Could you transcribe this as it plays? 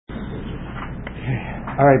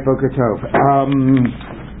All right, Boker Tov.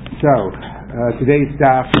 Today's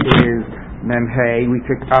daf is Mem Hey. We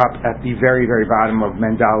picked up at the very, very bottom of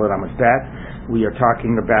Mem Daled Amud Bet. We are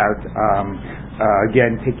talking about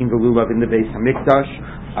again taking the lulav in the Beis Hamikdash,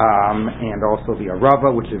 and also the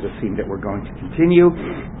arava, which is a theme that we're going to continue.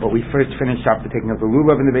 But we first finished up the taking of the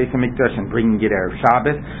lulav in the Beis Hamikdash and bringing it Erev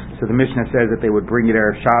Shabbos. So the Mishnah says that they would bring it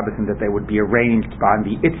Erev Shabbos and that they would be arranged on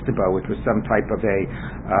the itztaba, which was some type of a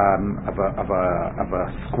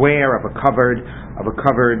square, of a covered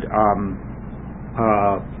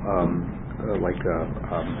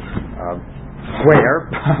square,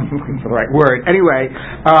 looking for the right word. Anyway,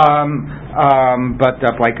 but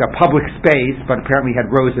like a public space, but apparently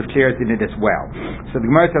had rows of chairs in it as well. So the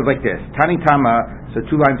Gemara says like this: Tani Tama. So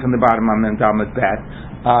 2 lines from the bottom on the Dalmud Bet.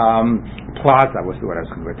 Plaza was the word I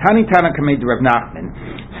was going to go. Tani Tana Kamei de Rav Nachman.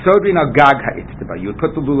 Sodrin al Gag ha'Itztaba. You would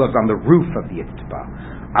put the lulavs on the roof of the Itztaba.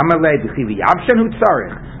 Amalei b'chivi yavshan hu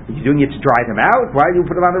tzarich. Are you doing it to dry them out? Why do you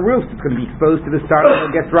put them on the roof? It's going to be exposed to the sun and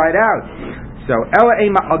it'll get dried out. So Ela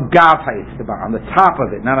Ema al Gav ha'Itztaba, on the top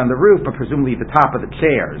of it, not on the roof, but presumably the top of the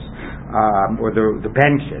chairs or the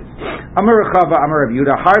benches. Amar Rechava, Amar Rav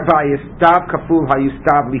Yehuda, Har Bayis Stav Kaful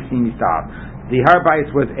Hayustav Lifnim Stav. The Har Bayis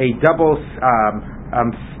was a double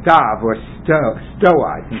stav or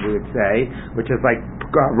stoa, I think we would say, which is like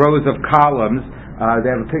rows of columns.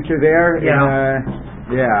 They have a picture there. Yeah.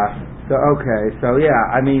 So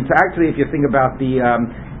I mean, so actually, if you think about the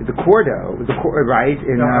cordo, right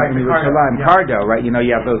in Yerushalayim, cardo, right? You know,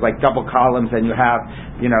 you have those like double columns, and you have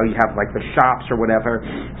like the shops or whatever.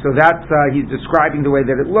 So that's he's describing the way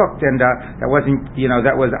that it looked, and that wasn't,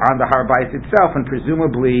 that was on the Har Bayis itself, and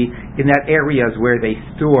presumably in that areas where they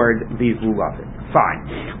stored these lulavim.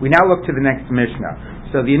 Fine. We now look to the next Mishnah.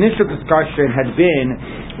 So the initial discussion had been,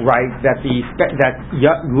 right, that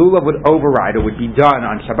lulav would override, or would be done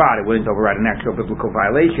on Shabbat. It wouldn't override an actual biblical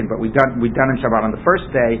violation, but we'd done on Shabbat on the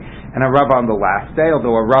first day, and a rava on the last day,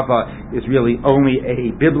 although a rava is really only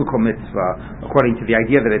a biblical mitzvah, according to the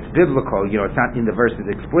idea that it's biblical. It's not in the verses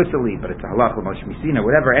explicitly, but it's a halacha, Moshe Messina,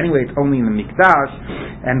 whatever. Anyway, it's only in the Mikdash,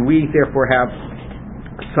 and we therefore have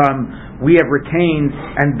retained,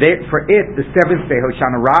 and for it, the seventh day,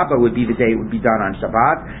 Hoshana Rabbah, would be the day it would be done on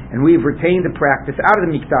Shabbat, and we've retained the practice out of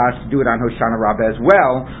the Mikdash to do it on Hoshana Rabbah as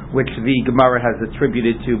well, which the Gemara has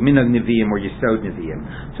attributed to Minhag Nevi'im or Yesod Nevi'im.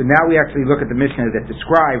 So now we actually look at the Mishnah that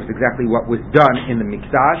describes exactly what was done in the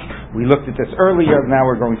Mikdash. We looked at this earlier, now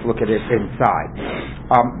we're going to look at it inside.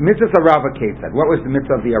 Mitzvah Arava Ketzad. What was the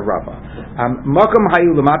mitzvah of the Arava? Makom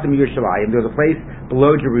Hayu Lamatim Yerushalayim. There was a place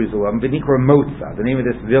below Jerusalem, V'nikra Motza. The name of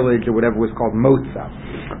this village or whatever was called Motza.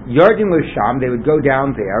 Yardim L'Sham, they would go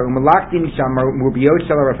down there. Umalaktim Sham Murbiot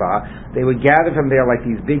Shel Arava. They would gather from there like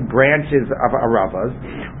these big branches of Aravas.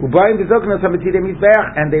 Ubayim V'zoknos HaMetzidei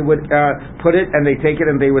Mizbeach, and they would put it, and they take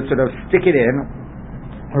it, and they would sort of stick it in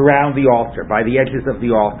around the altar, by the edges of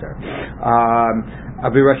the altar. And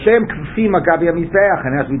as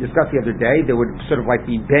we discussed the other day, they would sort of like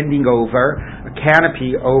be bending over a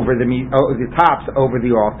canopy over the tops over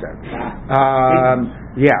the altar.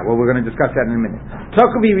 We're going to discuss that in a minute. So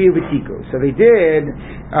they did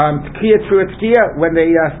tkiya when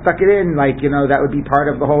they stuck it in, that would be part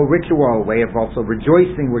of the whole ritual, way of also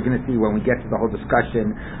rejoicing. We're going to see when we get to the whole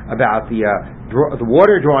discussion about the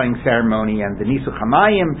water drawing ceremony and the Nisuch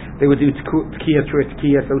Hamayim. They would do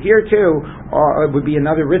tkiya. So here too, it would be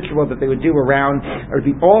another ritual that they would do around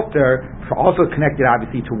the altar, also connected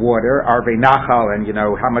obviously to water, Arvei Nachal, and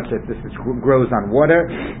how much this grows on water,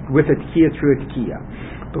 with a tkiya.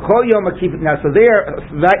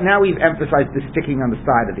 Now we've emphasized the sticking on the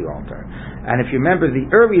side of the altar. And if you remember, the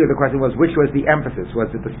question was, which was the emphasis? Was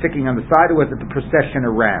it the sticking on the side, or was it the procession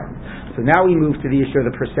around? So now we move to the issue of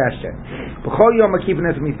the procession.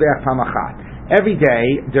 Every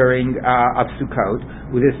day during of Sukkot,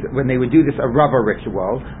 when they would do this Arava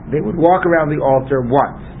ritual, they would walk around the altar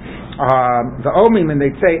once. The Omim, and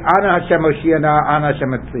they'd say, Ana Hashem Hoshiana, Ana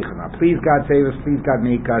Hashem Etzlichana. Please God save us, please God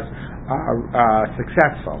make us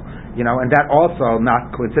successful. And that also,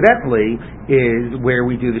 not coincidentally, is where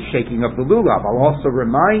we do the shaking of the lulav. I'll also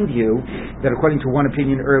remind you that according to one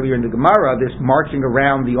opinion earlier in the Gemara, this marching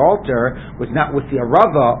around the altar was not with the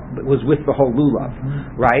arava, but was with the whole lulav,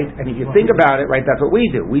 right? And if you think about it, right, that's what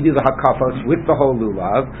we do. We do the hakafos with the whole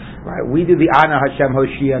lulav, right? We do the Ana Hashem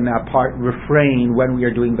Hoshiana part refrain when we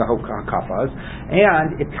are doing the hakafos,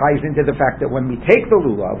 and it ties into the fact that when we take the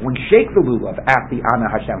lulav, we shake the lulav at the Ana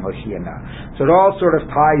Hashem Hoshiana Hoshiyana. So it all sort of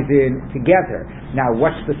ties in together. Now,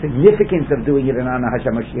 what's the significance of doing it in Ana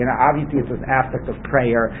Hashem Hoshiyana? Obviously, it's an aspect of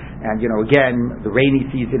prayer, and again, the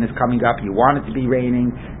rainy season is coming up. You want it to be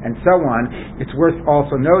raining, and so on. It's worth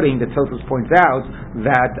also noting that Tosfos points out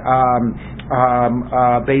that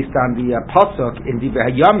based on the pasuk in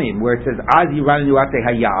Divrei Hayamim, where it says Az Yiranu Ate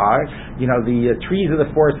Hayar, the trees of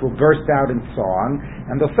the forest will burst out in song,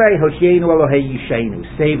 and they'll say Hoshienu Elohei Yishenu,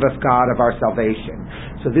 save us God of our salvation.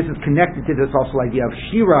 So this is connected to this also idea of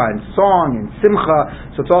shira and song and simcha.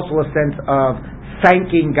 So it's also a sense of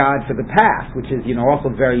thanking God for the past, which is also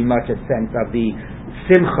very much a sense of the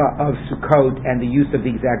simcha of Sukkot and the use of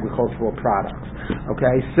these agricultural products.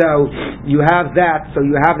 Okay, so you have that. So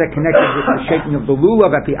you have that connected with the shaking of the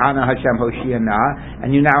lulav at the Ana Hashem Hoshiyana,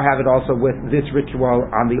 and you now have it also with this ritual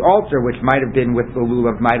on the altar, which might have been with the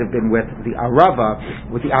lulav, might have been with the arava,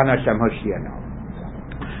 with the Ana Hashem Hoshiyana.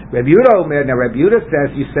 Rabbi Yehuda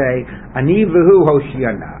says, you say, Ani v'hu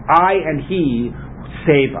Hoshiyana, I and he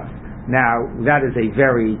save us. Now, that is a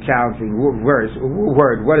very challenging word.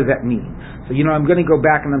 What does that mean? So, I'm going to go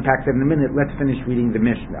back and unpack that in a minute. Let's finish reading the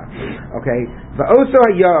Mishnah. Okay? V'oso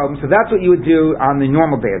hayom, so that's what you would do on the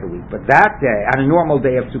normal day of the week. But that day, on a normal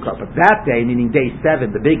day of Sukkot, but that day, meaning day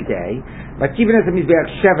 7, the big day, like even as a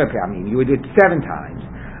mizbeach sheva pamim, you would do it 7 times.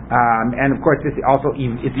 And of course, this also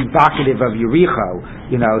is evocative of Yericho,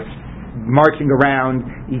 marching around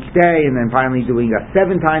each day and then finally doing a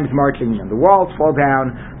 7 times marching and the walls fall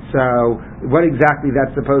down. So what exactly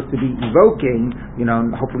that's supposed to be evoking,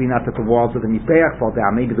 hopefully not that the walls of the Mizbeach fall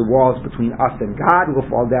down, maybe the walls between us and God will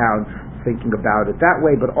fall down, thinking about it that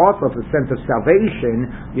way, but also the sense of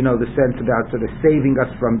salvation, the sense about sort of saving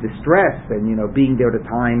us from distress and, being there at a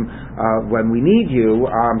time when we need you,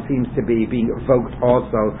 seems to be being evoked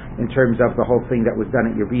also in terms of the whole thing that was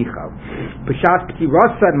done at Yericho. B'shas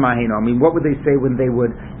K'tirasan Mahino, what would they say when they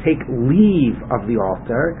would take leave of the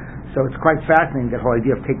altar? So it's quite fascinating, that whole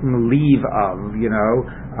idea of taking leave of, you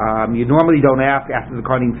normally don't ask after the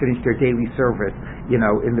Kohanim finish their daily service, in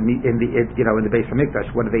the Beis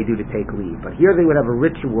Hamikdash, what do they do to take leave? But here they would have a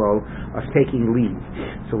ritual of taking leave.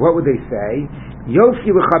 So what would they say? Yofi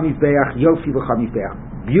l'cha mizbeach, yofi l'cha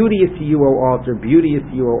mizbeach. Beauty is to you, O altar, beauty is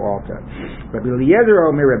to you, O altar. Rabbi Eliezer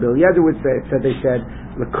would say, they said,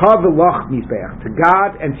 l'ka v'lach mizbeach, to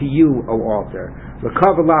God and to you, O altar.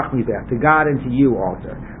 L'ka v'lach mizbeach, to God and to you,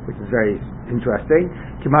 altar. Which is very interesting.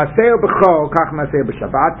 They would,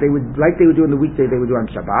 like they would do in the weekday, they would do on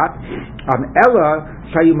Shabbat.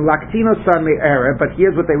 But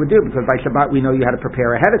here's what they would do, because by Shabbat we know you had to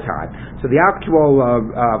prepare ahead of time. So the actual,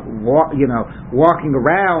 walking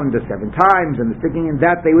around the 7 times and the sticking in,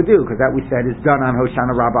 that they would do, because that we said is done on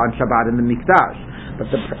Hoshana Rabbah on Shabbat in the Mikdash. But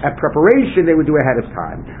the preparation they would do ahead of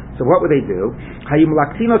time. So what would they do? They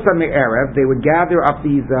would gather up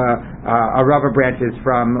these arava branches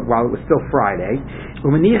from while it was still Friday,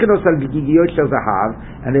 and they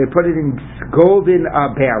would put it in golden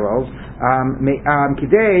barrels, so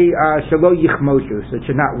it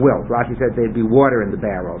should not wilt. Rashi said there'd be water in the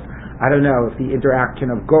barrels. I don't know if the interaction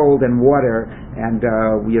of gold and water and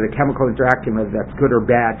the chemical interaction, whether that's good or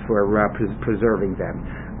bad for preserving them.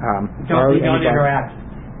 Don't interact.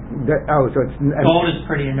 So it's gold is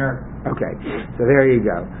pretty inert. Okay, so there you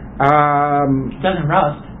go. It doesn't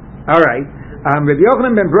rust. All right. Rabbi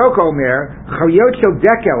Yochanan ben Brok Omer chayot shel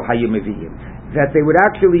dekel hayu meviim, that they would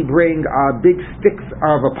actually bring big sticks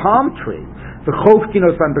of a palm tree,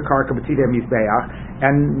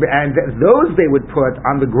 and those they would put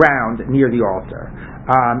on the ground near the altar.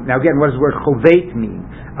 Now again, what does the word chovet mean?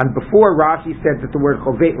 And before Rashi said that the word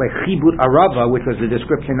chovet, like chibut arava, which was the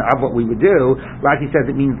description of what we would do, Rashi says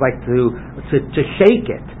it means like to shake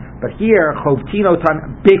it. But here,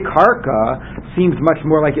 chovtinotan bikarka seems much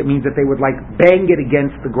more like it means that they would like bang it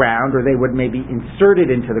against the ground, or they would maybe insert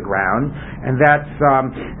it into the ground. And that's,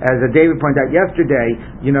 as David pointed out yesterday,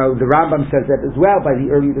 the Rambam says that as well by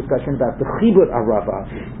the earlier discussion about the chibut arava,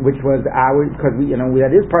 which was because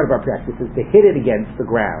that is part of our practice, is to hit it against the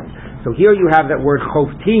ground. So here you have that word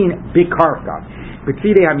chovtin bikarka,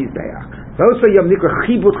 b'tzidei hamizbeach. Those are yom nikra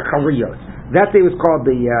chibut chariyos. That day was called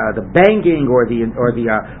the banging or the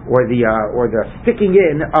sticking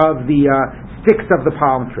in of the sticks of the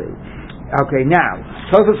palm tree. Okay, now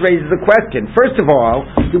Tosfos raises the question. First of all,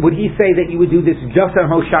 would he say that you would do this just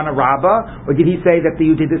on Hoshana Rabbah, or did he say that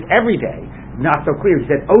you did this every day? not so clear. He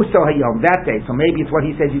said, Oso Hayom, that day. So maybe it's what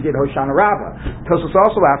he said you did Hoshana Rabbah. Tosfos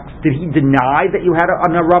also asks, did he deny that you had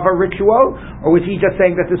an Arava ritual? Or was he just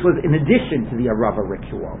saying that this was in addition to the Arava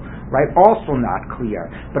ritual? Right? Also not clear.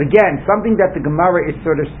 But again, something that the Gemara is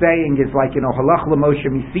sort of saying is like, Halach l'Moshe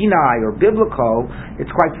Misinai or biblical.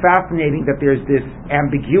 It's quite fascinating that there's this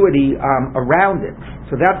ambiguity around it.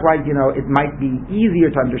 So that's why, it might be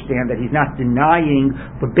easier to understand that he's not denying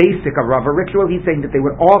the basic Arava ritual. He's saying that they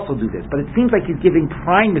would also do this. But it seems like he's giving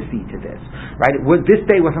primacy to this, right? This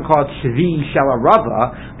day wasn't called Shvi Shel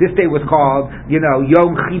Arava. This day was called,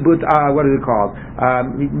 Yom Chibut, what is it called?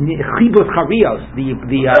 Chibut Charios,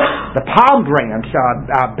 the palm branch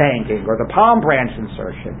banking, or the palm branch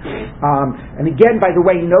insertion. And again, by the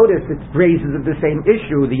way, notice it raises the same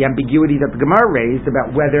issue, the ambiguity that the Gemara raised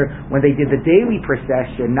about whether, when they did the daily procession,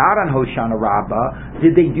 not on Hoshana Rabbah,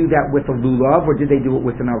 did they do that with a lulav or did they do it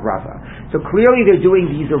with an arava? So clearly they're doing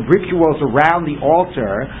these rituals around the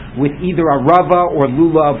altar with either a rava or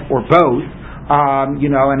lulav or both. And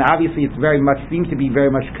obviously it's seems to be very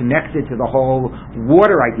much connected to the whole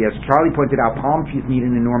water idea. So Charlie pointed out palm trees need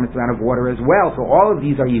an enormous amount of water as well. So all of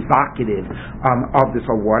these are evocative of this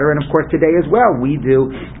whole water. And of course today as well, we do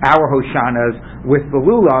our Hoshanas with the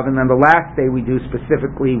lulav, and then the last day we do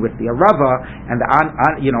specifically with the arava, and the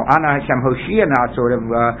Ana Hashem Hoshiana sort of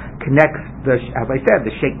connects as I said, the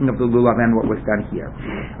shaking of the lulav and what was done here.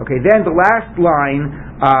 Okay, then the last line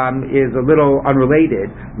is a little unrelated.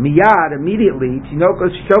 Miyad, immediately,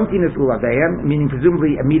 Tinokos Shomtinus Lulaveim, meaning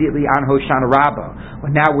presumably immediately on Hoshana Rabbah.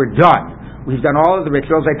 Well, now we're done. We've done all of the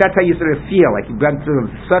rituals. Like that's how you sort of feel. Like you've been through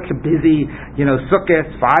such a busy,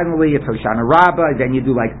 Sukkot. Finally, it's Hoshana Rabbah. Then you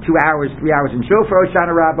do like 2 hours, 3 hours in Shul for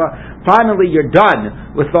Hoshana Rabbah. Finally, you're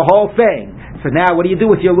done with the whole thing. So now, what do you do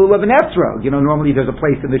with your lulav and esrog? Normally there's a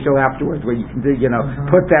place in the show afterwards where you can,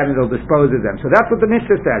 put them and they'll dispose of them. So that's what the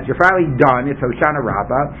Mishnah says. You're finally done. It's Hoshana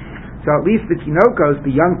Rabbah. So at least the Tinokos, the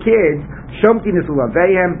young kids, Shomtinus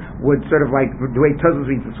Lulaveim, would sort of like, the way Tosfos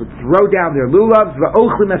reads this, would throw down their lulavs,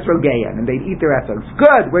 va'ochlim esrogeim, and they'd eat their esrogs.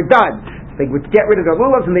 Good, we're done. So they would get rid of their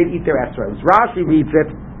lulavs and they'd eat their esrogs. Rashi reads it,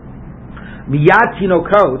 Miyad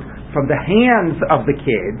Tinokos, from the hands of the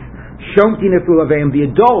kids, Shomtinus Lulaveim, the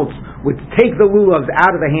adults would take the lulavs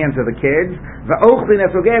out of the hands of the kids, va'ochlin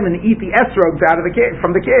esrogim, and eat the esrogs out of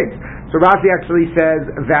from the kids. So Rashi actually says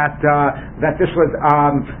that this was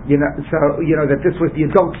that this was the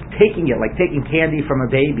adults taking it, like taking candy from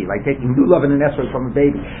a baby, like taking lulav and an esrog from a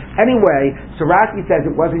baby. Anyway, so Rashi says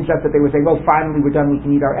it wasn't just that they were saying, "Oh, finally we're done, we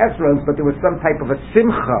can eat our esrogs," but there was some type of a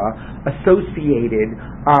simcha associated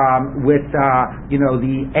with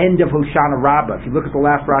the end of Hoshana Rabbah. If you look at the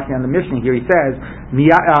last Rashi on the Mishnah here, he says,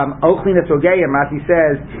 "Ochlin esrogim." Rashi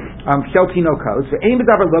says, "Shel tinokos, ve'ein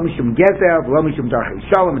b'davar lo mishum gezer, lo mishum darchei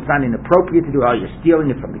shalom." It's not inappropriate to do. Oh, you're stealing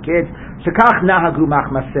it from the kids. Shekach nahagu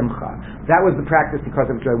machmas simcha. That was the practice because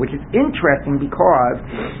of joy, which is interesting because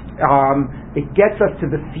it gets us to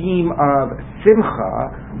the theme of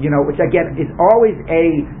simcha, which again is always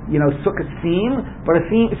a Sukkot theme, but a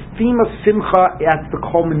theme of simcha as the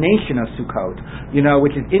culmination of Sukkot,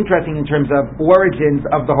 which is interesting in terms of origins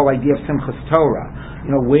of the whole idea of Simchas Torah.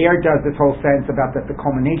 Where does this whole sense about that the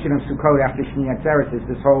culmination of Sukkot after Shmini Atzeres is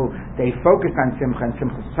this whole day focused on Simcha and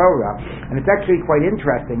Simchas Torah? And it's actually quite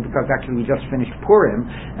interesting because actually we just finished Purim,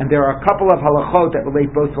 and there are a couple of halachot that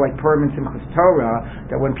relate both to like Purim and Simchas Torah,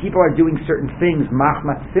 that when people are doing certain things,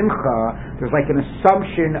 machmat simcha, there's like an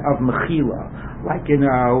assumption of mechila. Like,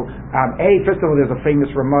 first of all, there's a famous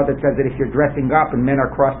Ramah that says that if you're dressing up and men are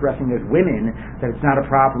cross-dressing as women, that it's not a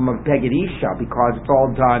problem of Beged Isha because it's all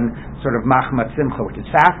done sort of machmat simcha, which is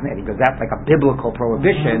fascinating because that's like a biblical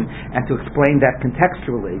prohibition, and to explain that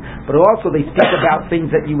contextually. But also they speak about things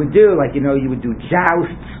that you would do, like, you would do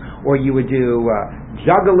jousts, or you would do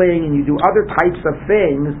juggling, and you do other types of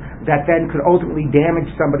things that then could ultimately damage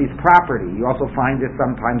somebody's property. You also find this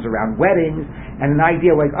sometimes around weddings, and an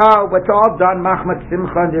idea like, it's all done machmat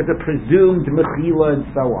simcha, and there's a presumed mechila, and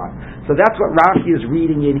so on. So that's what Rashi is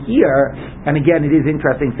reading in here, and again, it is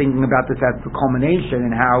interesting thinking about this as the culmination,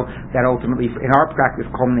 and how that ultimately, in our practice,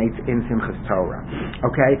 culminates in Simchas Torah.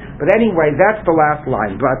 Okay? But anyway, that's the last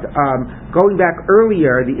line. But going back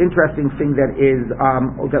earlier, the interesting thing that is,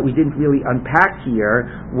 that we didn't really unpack here,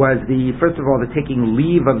 here was first of all, the taking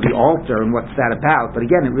leave of the altar, and what's that about? But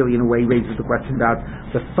again, it really, in a way, raises the question about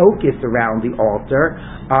the focus around the altar,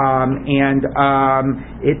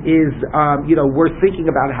 it is, we're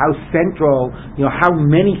thinking about how central, how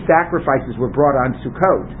many sacrifices were brought on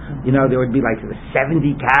Sukkot. There would be like the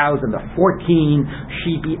 70 cows and the 14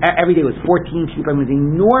 sheep. Every day was 14 sheep. It was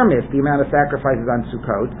enormous, the amount of sacrifices on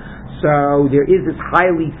Sukkot. So there is this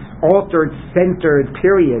highly altered, centered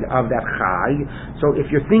period of that Chag. So if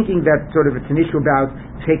you're thinking that sort of it's an issue about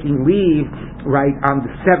taking leave, right, on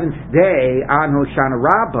the seventh day on Hoshana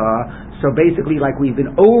Rabbah, so basically, like, we've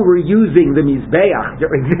been overusing the Mizbeach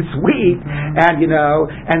during this week, and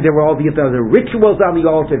there were all the rituals on the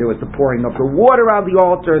altar. There was the pouring of the water on the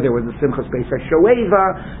altar. There was the Simchas Beis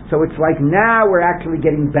HaShoeva. So it's like now we're actually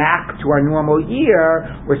getting back to our normal year.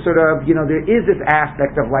 We're sort of, there is this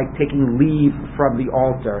aspect of like taking leave from the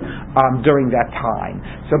altar during that time.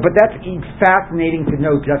 So, but that's fascinating to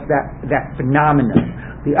know just that phenomenon.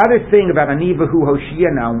 The other thing about Anivahu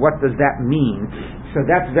Hoshiana, what does that mean? So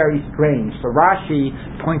that's very strange. So Rashi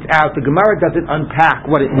points out, the Gemara doesn't unpack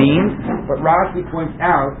what it means, but Rashi points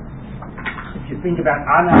out, if you think about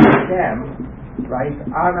Ana Hashem, right?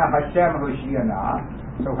 Ana Hashem Hoshiana.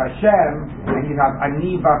 So Hashem, and you have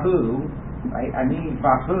Ani Vahu, right? Ani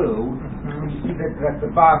Vahu. You see that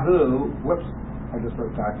the Vahu, whoops, I just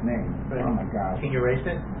wrote God's name. Oh my God. Can you erase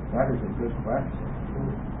it? That is a good question.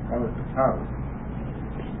 That was the toe.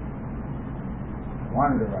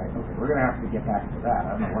 Wanted to write. Okay, we're going to have to get back to that.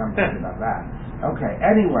 I don't know what I'm talking about that. Okay,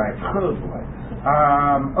 anyway,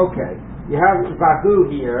 okay, you have Vahu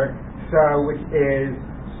here, which is,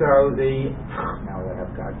 now that I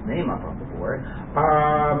have God's name up on the board,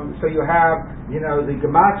 so you have, the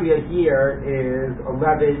Gematria here is 11,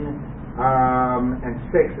 and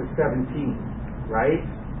 6 is 17, right?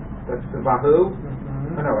 That's the Vahu?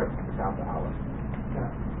 Mm-hmm. Oh, no, it's without the Aleph.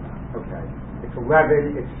 Yeah. Okay.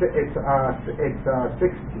 11, it's 16,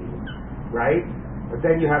 right? But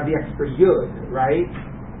then you have the extra yud, right?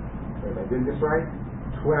 Wait, I did this right?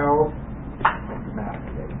 12,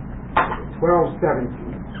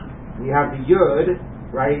 17. You have the yud,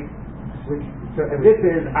 right? And this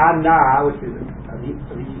is Anna, which is the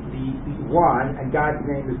 1, and God's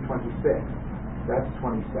name is 26. That's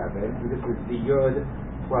 27. And this is the yud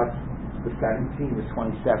plus the 17 is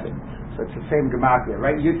 27. So it's the same gematria,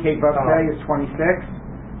 right? Yud Kei Vav Pei is 26,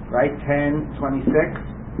 right? 10, 26.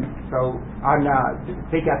 So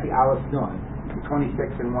take out the Aleph Nun. The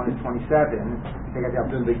 26 and 1 is 27. Take out the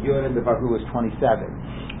Aleph Nun, the Yud and the Vahu is 27.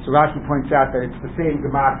 So Rashi points out that it's the same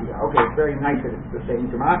gematria. Okay, it's very nice that it's the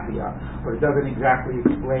same gematria, but it doesn't exactly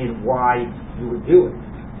explain why you would do it.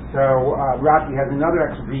 So Rashi has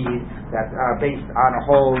another exegesis that based on a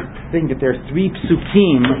whole thing that there's 3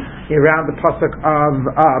 psukim around the pasuk of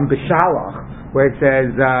B'Shalach, where it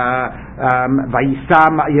says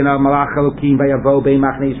Vayisam, Malach Elokim Vayavo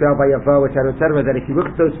Beimachne Yisrael Vayavo, etc., etc. That if you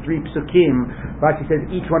look at those 3 psukim, Rashi says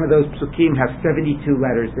each one of those psukim has 72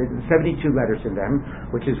 letters. There's 72 letters in them,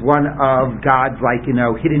 which is one of God's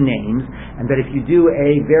hidden names. And that if you do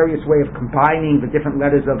a various way of combining the different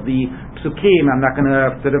letters of the psukim, I'm not going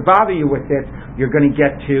to sort of bother you with it. You're going to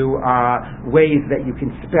get to ways that you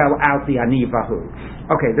can spell out the Ani Vahu.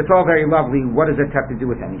 Okay, that's all very lovely. What does that have to do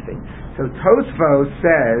with anything? So Tosfos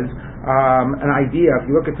says an idea. If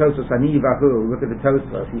you look at Tosfos Ani Vahu, look at the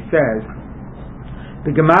Tosfos. He says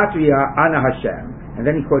the gematria Ana Hashem, and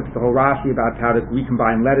then he quotes the whole Rashi about how to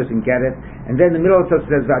recombine letters and get it. And then in the middle of Tosfos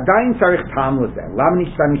says V'adayin tzarich tam lezeh lam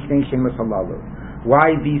nishtanu shnei shemus halalu.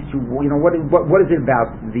 Why these two? What is it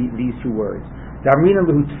about these two words?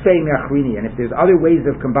 And if there's other ways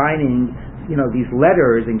of combining, these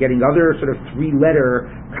letters and getting other sort of 3-letter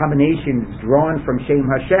combinations drawn from Shem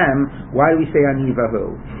Hashem, why do we say Ani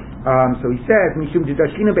Vahu? So he says, Mishum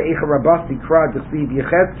Didashina be'echa rabasti krad d'chsiv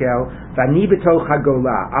Yechezkel v'ani b'toch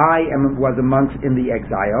hagola. I was amongst in the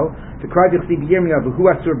exile. The krad d'chsiv Yirmiyah v'hu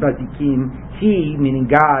asur bazikim. He, meaning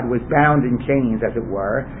God, was bound in chains, as it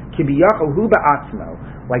were. Ki b'yachol hu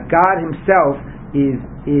ba'atzmo. Like God Himself is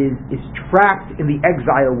trapped in the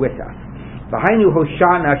exile with us. V'hainu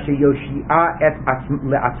Hoshana sheyoshia et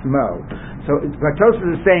le'atzmo. So what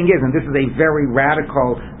Tosfos is saying is, and this is a very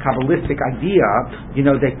radical Kabbalistic idea,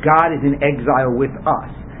 that God is in exile with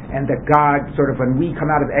us, and that God sort of, when we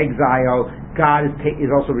come out of exile, God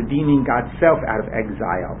is also redeeming God's self out of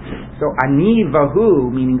exile. So Ani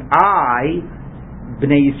Vahu, meaning I,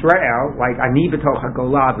 Bnei Yisrael, like Ani B'toch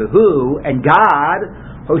HaGolah Vahu, and God,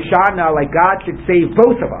 Hoshana, like God should save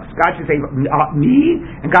both of us. God should save me,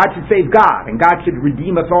 and God should save God, and God should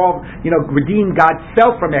redeem us all, redeem God's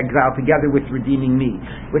self from exile together with redeeming me,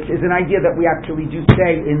 which is an idea that we actually do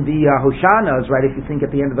say in the Hoshanas, right? If you think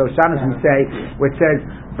at the end of the Hoshanas, we say, where it says,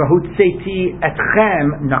 Vahutseti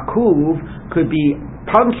etchem nakuv, could be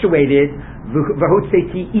punctuated,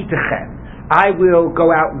 Vahutseti itechem. I will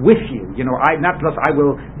go out with you. Not just I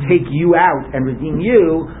will take you out and redeem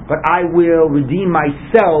you, but I will redeem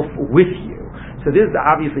myself with you. So this is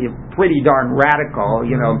obviously a pretty darn radical,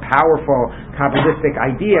 powerful Kabbalistic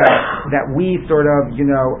idea that we sort of,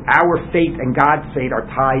 our fate and God's fate are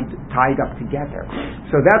tied up together.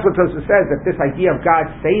 So that's what Tosfos says, that this idea of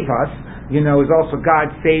God save us, is also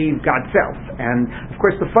God save God's self. And of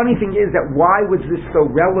course the funny thing is that why was this so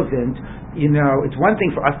relevant? It's one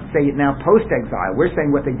thing for us to say it now post-exile. We're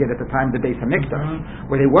saying what they did at the time of the Beis Hamikdash,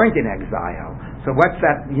 where they weren't in exile. So what's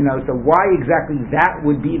that, so why exactly that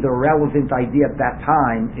would be the relevant idea at that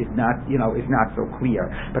time is not so clear.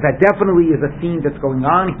 But that definitely is a theme that's going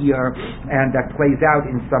on here, and that plays out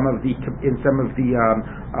in some of the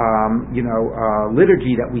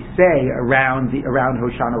liturgy that we say around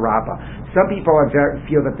Hoshana Rabbah. Some people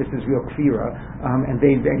feel that this is real kfira, and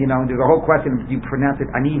there's a whole question: do you pronounce it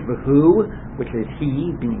ani v'hu, which is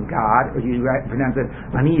he, meaning God, or do you pronounce it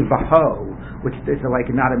ani v'ho, which is like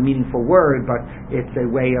not a meaningful word, but it's a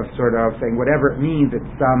way of sort of saying whatever it means. It's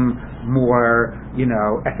some more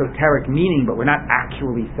esoteric meaning, but we're not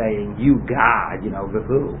actually saying you God,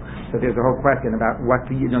 v'hu. So there's a whole question about what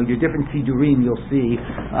your different sidurim. You'll see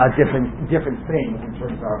different things in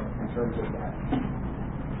terms of that.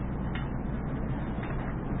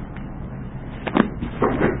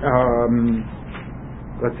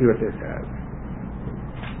 Let's see what this has.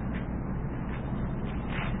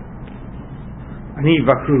 Ani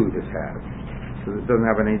vahu this has. So this doesn't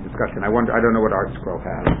have any discussion. I don't know what Art Scroll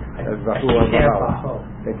has. Has vahu or vaho?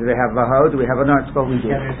 Do they have vaho? Do we have an Art Scroll? We do.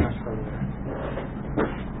 Yeah, there's Art Scroll there.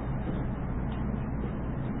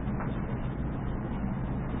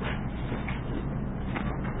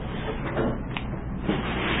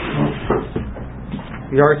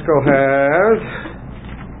 The Art Scroll has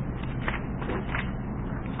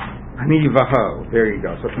Ani Vaho. There you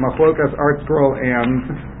go. So it's Machlokas, Art Scroll, and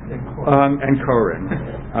Koren.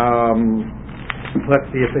 Let's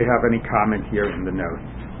see if they have any comment here in the notes.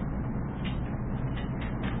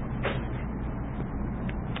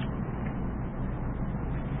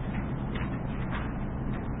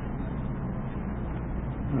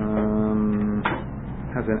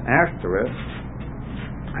 Has an asterisk.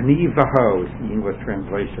 Ani Vaho is the English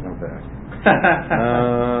translation of that.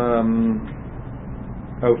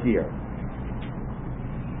 Here.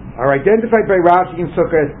 Are identified by Rashi and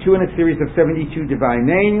Sukkah as two in a series of 72 divine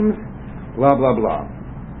names, blah, blah, blah.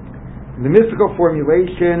 The mystical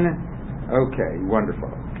formulation, okay,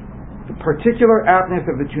 wonderful. The particular aptness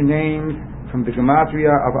of the two names from the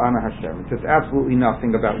Gematria of Ana Hashem. It says absolutely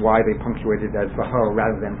nothing about why they punctuated as Vaho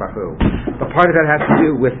rather than Vahu. But part of that has to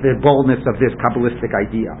do with the boldness of this Kabbalistic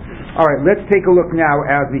idea. All right, let's take a look now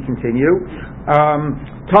as we continue.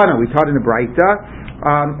 Tana, we taught in the Braita.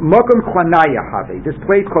 Mokum Chlanaya Have. This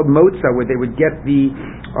place called Motza, where they would get the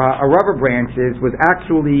rubber branches, was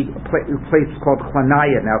actually a place called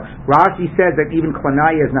Chlanaya. Now, Rashi says that even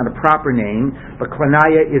Chlanaya is not a proper name, but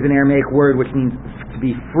Chlanaya is an Aramaic word which means to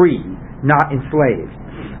be free, not enslaved.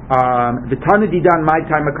 The Tana Didan my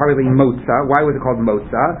time Makarili Motza. Why was it called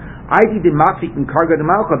Motza? I did Mafik and Karga de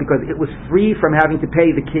Malcha because it was free from having to pay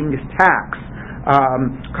the king's tax.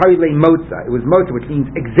 Karile Motza. It was Motza, which means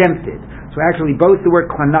exempted. So actually both the word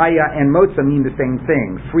Klanaya and Motza mean the same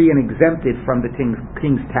thing, free and exempted from the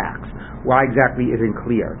king's tax. Why exactly isn't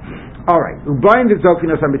clear. Alright, Ubayim de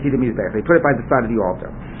Zofinos on B'tida Mizbech. They put it by the side of the altar.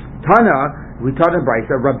 Tana, we taught in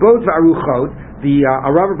Brisa, Rabot v'aruchot, the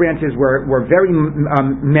rubber branches were very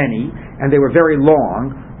many, and they were very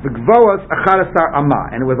long. V'gvoas achadasar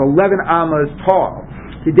amah, and it was 11 amas tall.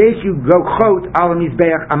 Today you go chot al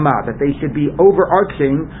mizbeach amah, that they should be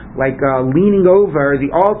overarching, like leaning over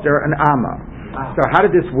the altar, an amah. Wow. So how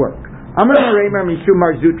did this work? Amar Meremer Mishum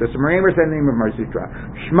Marzutra. So Meremer said the name of Marzutra.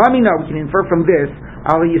 Shmamina, we can infer from this,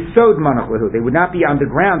 al yisod manach lehu. They would not be on the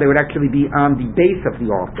ground, they would actually be on the base of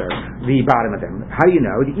the altar, the bottom of them. How do you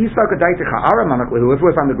know? The Isa Kadaiticha Ara manach lehu, if it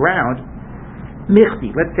was on the ground,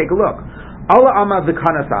 Michti, let's take a look. Allah Amma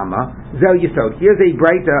v'kanas Amma zel yisod. Here's a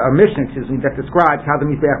Mishnah, that describes how the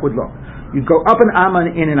mizbeach would look. You go up an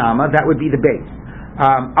Amma and in an Amma, that would be the base.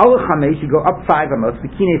 Allah Chamesh, you go up 5 amos. The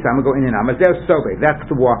Kines Amma, go in an Amma. Zel sobe, that's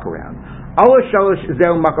the walk around. Allah Shalosh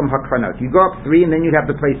zel makam hakranot. You go up 3 and then you'd have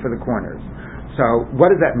the place for the corners. So So what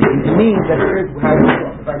does that mean? It means that here's how it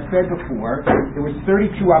goes. As I said before, there was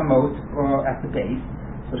 32 amot at the base.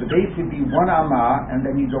 So the base would be 1 amma, and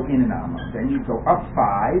then you go in an amma. Then you go up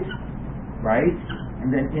 5, right? And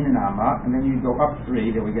then in an amma, and then you go up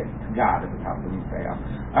 3. Then we get God at the top of the Mizbeach.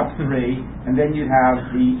 Up 3, and then you'd have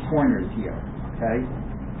the corners here. Okay?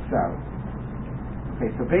 So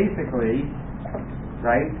basically,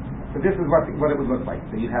 right? So this is what it would look like.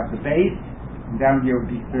 So you'd have the base, and down here would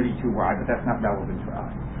be 32 wide, but that's not relevant for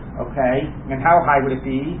us. Okay? And how high would it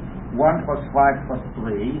be? 1 plus 5 plus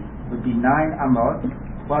 3 would be 9 amot,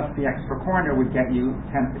 plus the extra corner would get you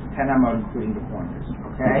 10 amot, including the corners.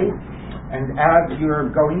 Okay? And as you're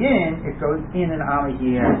going in, it goes in an amma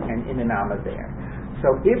here and in an amma there.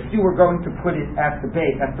 So if you were going to put it at the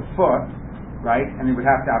base, at the foot, right, and it would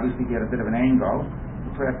have to obviously be at a bit of an angle,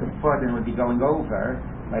 you put it at the foot and it would be going over,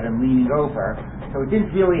 right, and leaning over. So it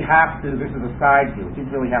didn't really have to, this is a side view, it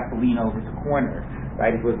didn't really have to lean over the corner,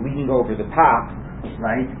 right? If it was leaning over the top,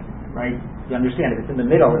 right, you understand, if it's in the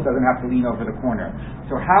middle, it doesn't have to lean over the corner.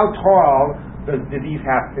 So how tall do these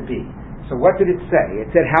have to be? So what did it say? It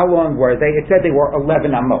said how long were they? It said they were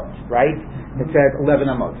 11 amot, right? It said 11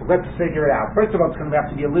 amot. So let's figure it out. First of all, it's going to have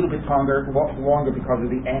to be a little bit longer because of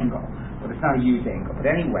the angle. But it's not a huge angle. But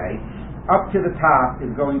anyway, up to the top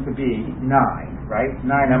is going to be 9, right? 9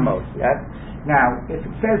 amot, yes? Now, if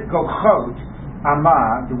it says gochot,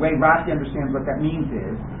 amma, the way Rashi understands what that means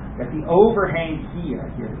is that the overhang here,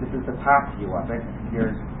 this is the top view of it,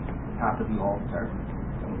 here's the top of the altar,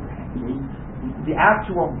 overhang. The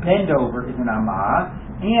actual bend over is an amma,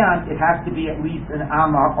 and it has to be at least an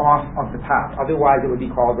amma off of the top. Otherwise, it would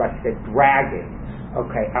be called, Rashi said, dragging,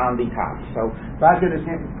 okay, on the top. So,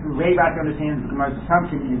 the way Rashi understands the Gemara's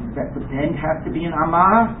assumption is that the bend has to be an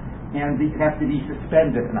amma, and it has to be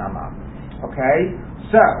suspended an amma. Okay?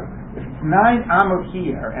 So, if it's 9 amot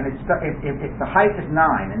here, and if the height is 9,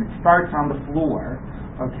 and it starts on the floor,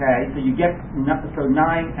 okay, so you get, so 9,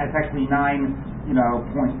 it's actually 9,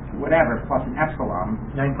 point whatever, plus an epsilon.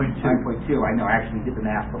 9.2. 9.2, I know, I actually did the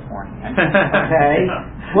math beforehand. Okay?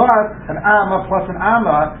 Plus an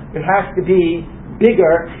amma, it has to be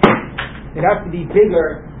bigger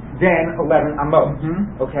than 11 amot.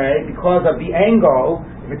 Mm-hmm. Okay? Because of the angle,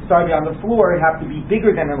 if it started on the floor, it has to be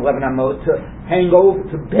bigger than 11 amot to hang over,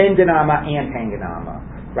 to bend an amma and hang an amma.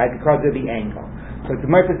 Right? Because of the angle. So the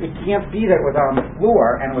Gemara says it can't be that it was on the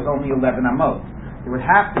floor and it was only 11 amot. It would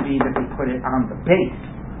have to be that they put it on the base,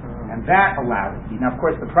 and that allowed it to be. Now, of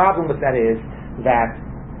course, the problem with that is that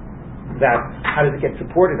how does it get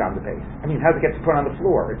supported on the base? I mean, how does it get supported on the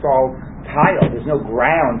floor? It's all tile. There's no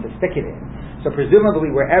ground to stick it in. So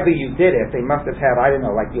presumably, wherever you did it, they must have had, I don't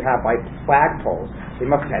know, like you have like flagpoles. They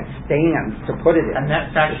must have had stands to put it in. And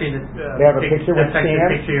that's actually they have a picture with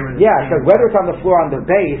stands. Yeah, because whether it's on the floor on the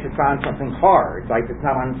base, it's on something hard. Like it's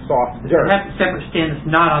not on soft dirt. It has a separate stand. It's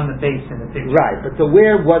not on the base in the picture. Right, but so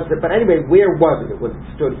where was it? But anyway, where was it? Was it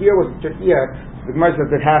stood here? Was it stood here? The Gemara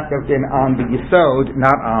says it has to have been on the yesod,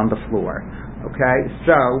 not on the floor. Okay,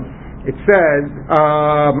 so it says,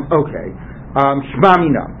 Shema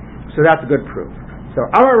Mina. So that's a good proof. So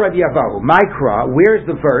Amar Rabbi Avahu, Mikra, where's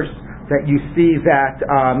the verse that you see that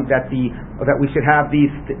we should have these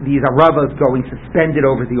aravos going suspended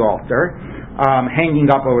over the altar, hanging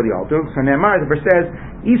up over the altar? So Ne'emar, the verse says,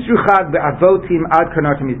 Isru Chag be'avotim ad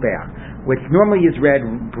kanot mizbeach, which normally is read,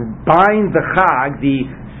 bind the Chag, the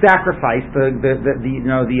sacrifice, the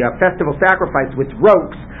festival sacrifice with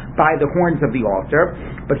ropes by the horns of the altar.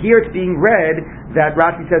 But here it's being read that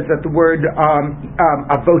Rashi says that the word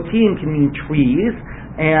avotim can mean trees,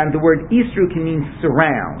 and the word isru can mean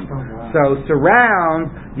surround. Oh, wow. So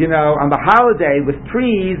surround, on the holiday with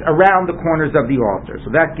trees around the corners of the altar.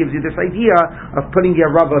 So that gives you this idea of putting the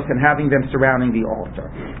aravos and having them surrounding the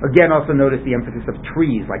altar. Again, also notice the emphasis of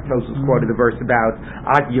trees, like Tosfos quoted the verse about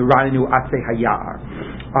Ad Yiranenu Atzei Hayar.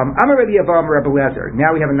 Amar Rabbi Avam Rabbi Lezer.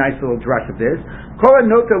 Now we have a nice little drush of this. Kol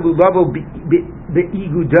anota lulavo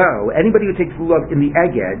beigudo. Anybody who takes lulav in the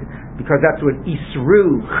eged, because that's what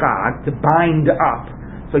isru chag, to bind up.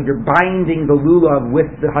 So you're binding the lulav with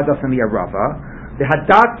the hadas and the arava. The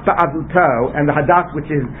hadas ba'avuto, and the hadas which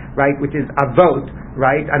is avot,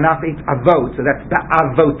 right? Anaf it's avot, so that's the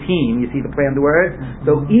avotim. You see the play on the word?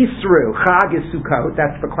 So isru, chag is sukkot,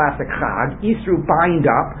 that's the classic chag. Isru, bind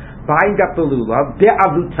up the lulav,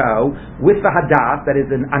 be'avuto, with the hadas, that is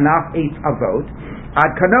an anaf eitz avot.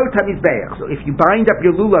 Ad kanot hamizbeach. So if you bind up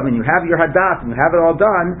your lulav and you have your hadas and you have it all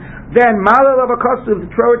done, then malal avakosov, the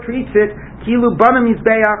Torah treats it kilu bana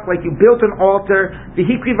mizbeach, like you built an altar,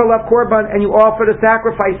 v'hikriv alav korban, and you offered a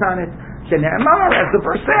sacrifice on it. shene'emar, as the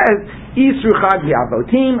verse says, Isru Chag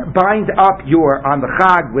v'avotim, bind up on the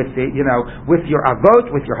Chag with with your avot,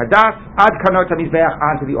 with your hadas, ad kanot hamizbeach,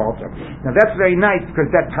 onto the altar. Now that's very nice because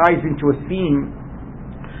that ties into a theme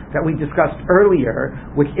that we discussed earlier,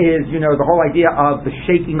 which is, the whole idea of the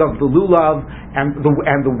shaking of the lulav and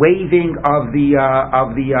the waving of the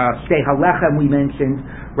shtei halechem we mentioned,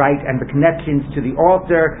 right? And the connections to the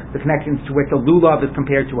altar, the connections to which a lulav is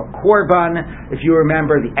compared to a korban. If you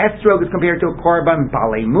remember, the estrog is compared to a korban,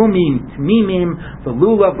 balei mumim, tmimim, the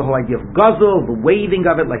lulav, the whole idea of guzzle, the waving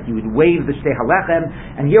of it, like you would wave the shtei halechem.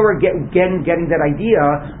 And here we're getting that idea,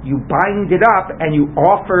 you bind it up and you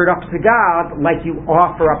offer it up to God like you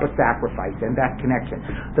offer up a sacrifice, and that connection.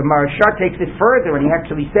 The Maharsha takes it further and he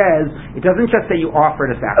actually says, it doesn't just say you offered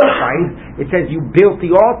a sacrifice, it says you built the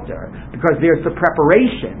altar, because there's the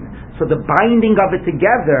preparation. So the binding of it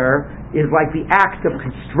together is like the act of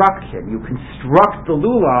construction. You construct the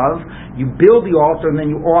lulav, you build the altar, and then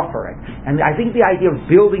you offer it. And I think the idea of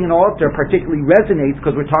building an altar particularly resonates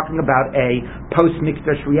because we're talking about a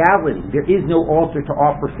post-Mikdash reality. There is no altar to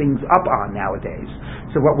offer things up on nowadays.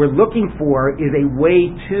 So what we're looking for is a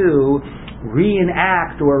way to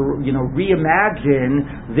reenact or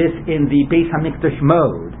reimagine this in the Beis HaMikdash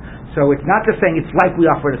mode. So it's not just saying it's like we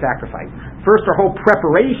offered a sacrifice. First, our whole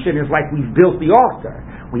preparation is like we've built the altar.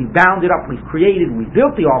 We've bound it up, we've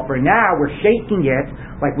built the altar, and now we're shaking it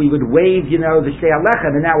like we would wave, the Shtei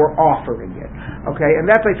Halechem, and now we're offering it. Okay, and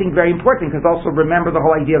that's, I think, very important, because also remember the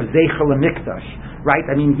whole idea of Zeichel HaMikdash, right?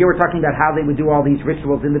 I mean, here we're talking about how they would do all these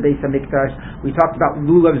rituals in the Beis HaMikdash. We talked about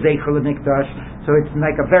Lulav Zeichel HaMikdash, so it's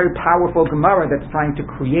like a very powerful Gemara that's trying to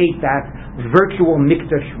create that virtual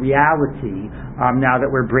Mikdash reality now that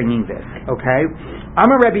we're bringing this, okay?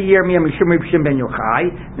 Amar Rabbi Yirmiyah Mishum Rabbi Shimon ben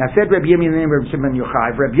Yochai. Now said Rabbi Yirmiyah the name of Rabbi Shimon ben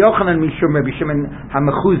Yochai. Rabbi Yochanan Mishum Rabbi Shimon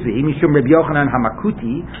HaMachuzi Mishum Rabbi Yochanan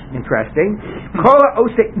HaMakuti. Interesting. Kol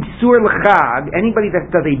Osek Isur L'Chag. Anybody that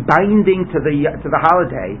does a binding to the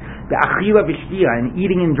holiday, the Achila V'Shtia, and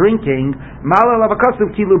eating and drinking, Mala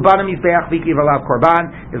Lavakasuv Tilu Banam Yisbeach V'Ki V'Lav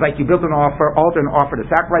Korban, is like you built an altar and offered a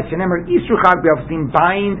sacrifice. Shenemer Isur Chag B'Avotim,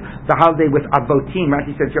 bind the holiday with avotim.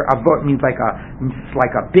 Rashi says here avot means like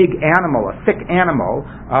a big animal, a thick animal.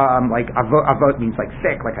 Like avot means like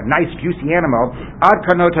thick, like a nice juicy animal. Ad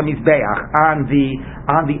kanot hamizbeach,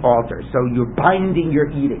 on the altar. So you're binding your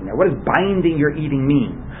eating. Now, what does binding your eating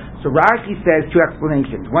mean? So Rashi says two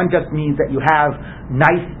explanations. One just means that you have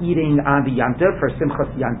nice eating on the Yantiv for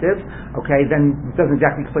Simchas Yantiv. Okay, then it doesn't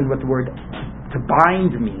exactly explain what the word to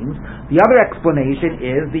bind means. The other explanation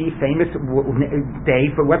is the famous day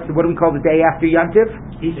for what do we call the day after Yantiv?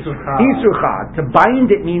 Isur Chag. To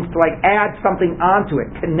bind it means to add something onto it,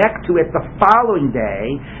 connect to it the following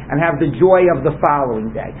day, and have the joy of the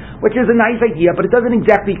following day, which is a nice idea, but it doesn't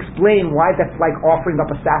exactly explain why that's like offering up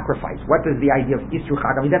a sacrifice. What is the idea of Isur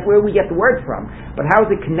Chag? I mean, that's where we get the word from, but how is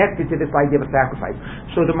it connected to this idea of a sacrifice?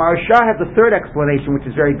 So the Maharsha has a third explanation, which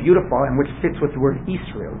is very beautiful and which fits with the word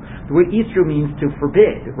Isru. The word Isru means to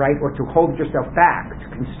forbid, right, or to hold yourself back, to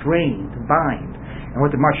constrain, to bind. And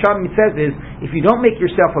what the Maharsha says is, if you don't make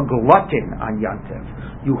yourself a glutton on Yantiv,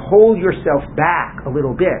 you hold yourself back a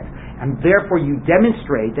little bit, and therefore you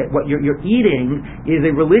demonstrate that what you're eating is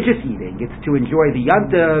a religious eating. It's to enjoy the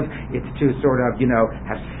Yantiv, it's to sort of,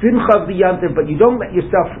 have simcha of the Yantiv, but you don't let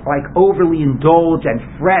yourself overly indulge and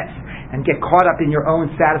fret and get caught up in your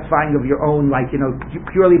own satisfying of your own,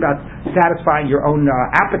 purely about satisfying your own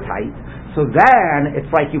appetite. So then, it's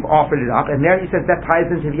like you've offered it up, and there he says that ties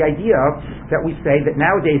into the idea that we say that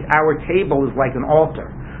nowadays our table is like an altar,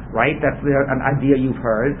 right? That's an idea you've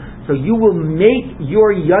heard. So you will make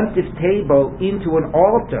your Yontif table into an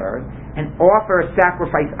altar and offer a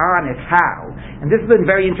sacrifice on it. How? And this is a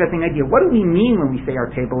very interesting idea. What do we mean when we say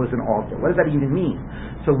our table is an altar? What does that even mean?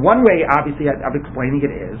 So one way, obviously, of explaining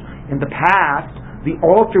it is, in the past, the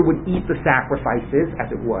altar would eat the sacrifices,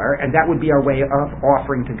 as it were, and that would be our way of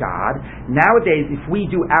offering to God. Nowadays, if we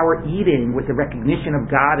do our eating with the recognition of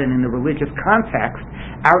God and in the religious context,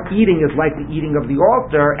 our eating is like the eating of the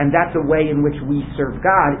altar, and that's a way in which we serve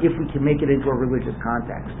God if we can make it into a religious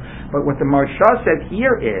context. But what the Maharsha says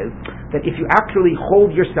here is that if you actually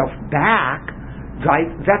hold yourself back, right,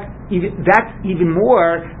 that even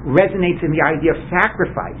more resonates in the idea of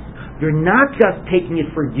sacrifice. You're not just taking it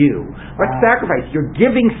for you. What's sacrifice? You're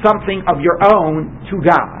giving something of your own to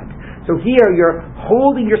God. So So here you're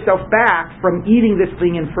holding yourself back from eating this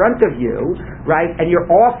thing in front of you, right? And you're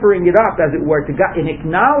offering it up, as it were, to God in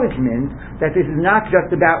acknowledgement that this is not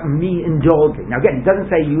just about me indulging. Now again, it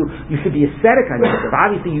doesn't say you should be ascetic on yourself.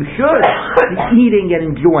 Obviously you should be eating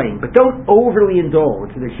and enjoying, but don't overly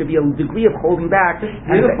indulge. There should be a degree of holding back.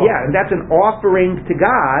 And that's an offering to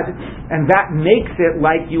God, and that makes it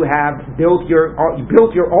like you have built your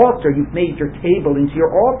altar, you've made your table into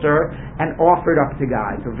your altar and offered up to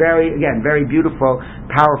God. So very beautiful,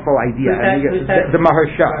 powerful idea. The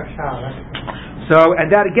Maharsha. So, and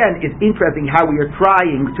that again is interesting how we are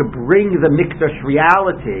trying to bring the Mikdash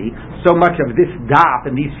reality, so much of this daf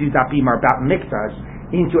and these few dafim are about Mikdash,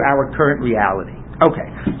 into our current reality. Okay,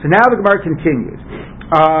 so now the Gemara continues.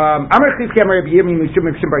 Since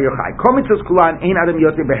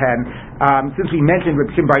we mentioned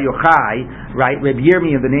Reb Shimon Bar Yochai, right? Reb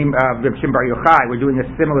Yirmi in the name of Reb Shimon Bar Yochai, we're doing a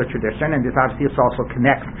similar tradition, and this obviously also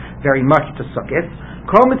connects very much to Sukkot.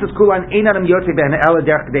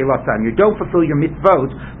 You don't fulfill your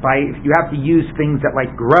mitzvot by if you have to use things that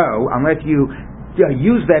like grow, unless you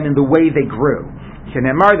use them in the way they grew.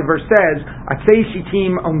 The verse says, "Atzei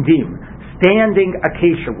shitim omdim," standing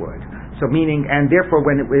acacia wood. So meaning, and therefore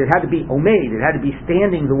when it had to be omeid, it had to be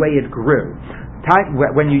standing the way it grew.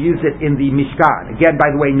 When you use it in the Mishkan. Again, by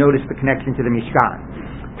the way, notice the connection to the Mishkan.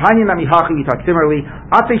 Tanya Namihachi, we talk similarly,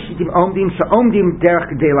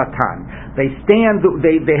 they stand,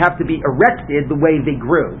 they have to be erected the way they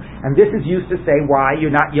grew. And this is used to say why you're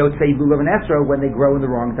not Yotzei Lulav and Esro when they grow in the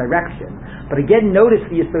wrong direction. But again, notice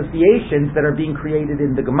the associations that are being created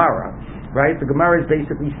in the Gemara. Right? The Gemara is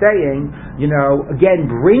basically saying, again,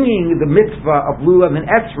 bringing the mitzvah of Lulav and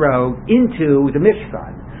Esro into the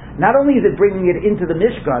Mishkan. Not only is it bringing it into the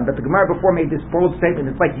Mishkan, but the Gemara before made this bold statement,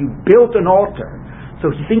 it's like you built an altar. So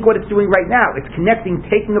if you think what it's doing right now, it's connecting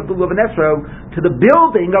taking of the Lulav and Esro to the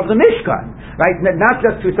building of the Mishkan, right? Not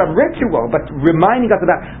just to some ritual, but reminding us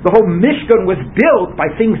about the whole Mishkan was built by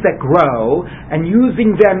things that grow and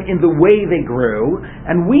using them in the way they grew.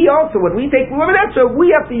 And we also, when we take Lulav and Esro, we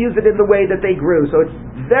have to use it in the way that they grew. So it's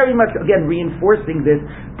very much, again, reinforcing this,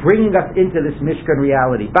 bringing us into this Mishkan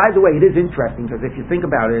reality. By the way, it is interesting, because if you think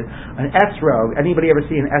about it, an Esro, anybody ever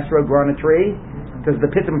see an Esro grow on a tree? Does the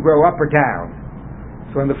pitum grow up or down?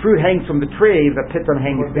 So when the fruit hangs from the tree, the pitum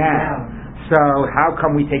hangs down. So how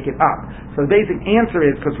come we take it up? So the basic answer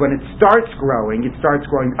is because when it starts growing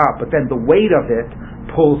up, but then the weight of it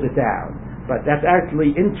pulls it down. But that's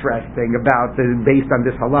actually interesting based on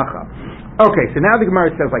this halacha. Okay, so now the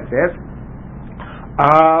Gemara says like this.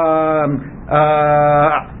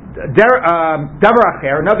 Davar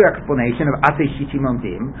acher, another explanation of Atei Shitim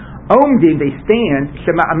Omdim. Omdim, they stand,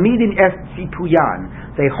 Shema Amidin Es Tzipuyan.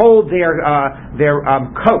 They hold their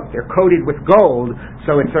coat. They're coated with gold,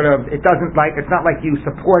 so it's it's not like you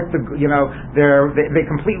support they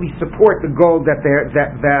completely support the gold that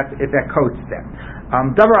coats them.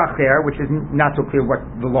 Davar acher, which is not so clear what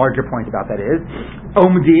the larger point about that is.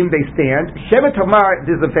 Omdim, they stand. Sheva Tomar,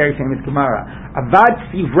 this is a very famous Gemara. Avad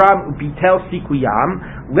Sivram Ubitel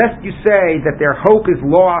Sikuyam, lest you say that their hope is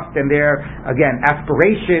lost and their, again,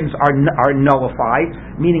 aspirations are nullified,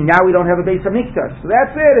 meaning now we don't have a Beis HaMikdash. So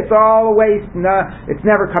that's it, it's all a waste, it's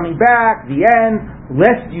never coming back, the end.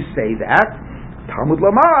 Lest you say that, Talmud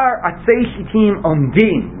Lamar, Atzei Shitim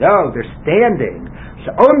Omdim. No, they're standing.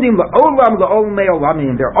 They're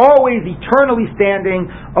always eternally standing.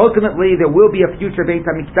 Ultimately, there will be a future Beit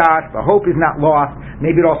HaMikdash. The hope is not lost.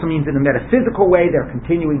 Maybe it also means in a metaphysical way they're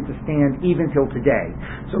continuing to stand even till today.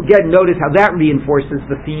 So again, notice how that reinforces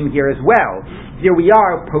the theme here as well. Here we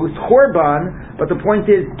are post-Chorban, but the point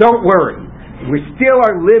is, don't worry. We still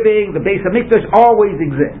are living, the Beis HaMikdash always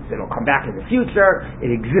exists. It'll come back in the future,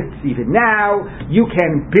 it exists even now. You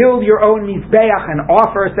can build your own Mizbeach and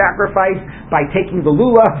offer a sacrifice by taking the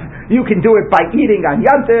lulav. You can do it by eating on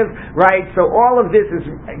Yantiv, right? So all of this is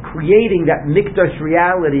creating that Mikdash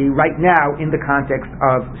reality right now in the context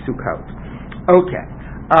of Sukkot. Okay.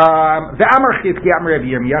 The Amar Chizki, Amar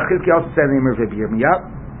Rabbi Yirmiyah. Chizki also said the name of Rabbi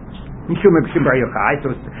Yirmiyah. Mishum Reb Shimon Bar Yochai, so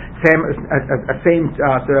it's same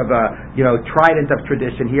sort of trident of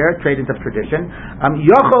tradition here,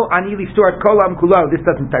 Yochol ani listurat kolam kulo. This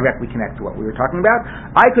doesn't directly connect to what we were talking about.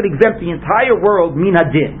 I could exempt the entire world min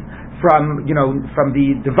hadin from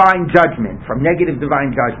the divine judgment, from negative divine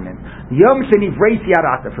judgment. Yom shenivreis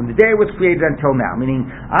yarata, from the day it was created until now. Meaning,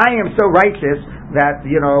 I am so righteous that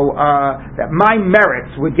that my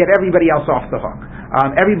merits would get everybody else off the hook.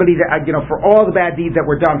 Everybody that for all the bad deeds that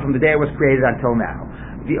were done from the day it was created until now.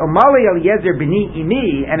 The Omali Eliezer b'ni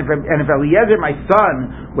imi, and if Eliezer, my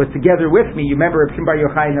son, was together with me, you remember Reb Shimon Bar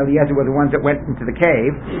Yochai and Eliezer were the ones that went into the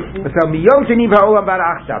cave. So miyom sheniv ha'olam bar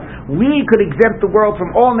achshav, we could exempt the world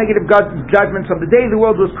from all negative judgments from the day the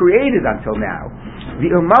world was created until now.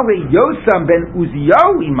 The Omali Yosam ben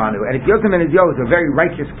Uziyahu imanu, and if Yosam ben Uziyahu was a very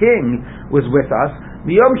righteous king, was with us.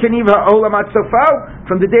 Miyom sheniv ha'olam at sofo,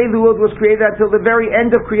 from the day the world was created until the very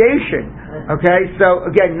end of creation. Okay, so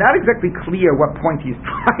again, not exactly clear what point he's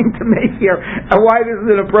trying to make here and why this is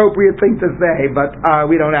an appropriate thing to say, but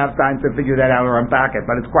we don't have time to figure that out or unpack it,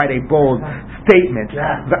 but it's quite a bold statement.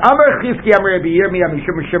 The Amar Chizki Amar Rabbi Yirmiyah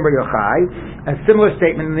Mishum Bar Yochai, a similar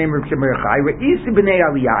statement in the name of Shimon Bar Yochai, Re'isi b'nei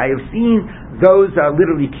Aliyah, I have seen those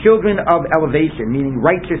literally children of elevation, meaning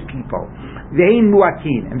righteous people. Ve'in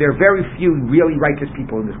mu'atin, and there are very few really righteous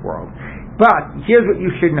people in this world. But here's what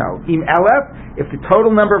you should know: Im elef, if the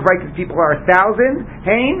total number of righteous people are 1,000,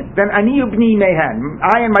 hein, then ani ubni mehen,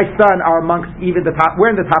 I and my son are amongst even the top.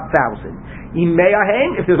 We're in the top 1,000. Im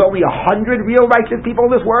me'ahen, if there's only 100 real righteous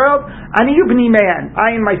people in this world, ani ubni mehen,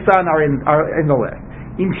 I and my son are in the list.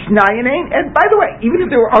 Im shnayin, and by the way, even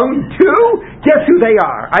if there were only 2, guess who they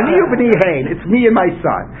are? Ani ubni hein, it's me and my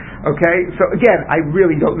son. Okay, so again, I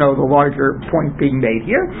really don't know the larger point being made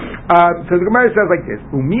here. So the Gemara says like this: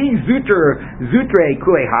 Umi zutre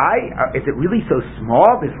kulehai. Is it really so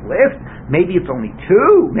small, this list? Maybe it's only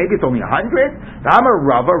 2. Maybe it's only 100. Amar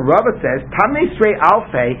Rava says Tamnei Srei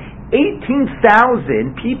Alfei.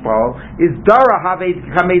 18,000 people is Dara Haved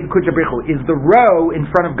Kamed Kuchabrichu, is the row in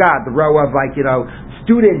front of God, the row of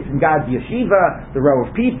students in God's yeshiva, the row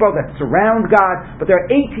of people that surround God, but there are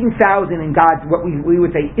 18,000 in God's, what we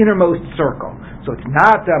would say, innermost circle. So it's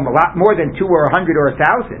not a lot more than 2 or 100 or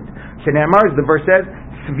 1,000. Shenemar, as the verse says,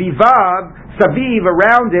 Svivav, Saviv,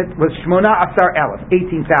 around it was Shmona Asar Elef,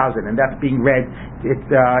 18,000, and that's being read. It's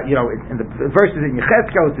in the verses in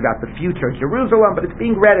Yechezkel, it's about the future Jerusalem, but it's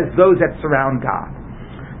being read as those that surround God.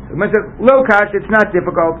 So when it says Lokash, it's not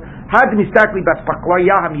difficult. When he said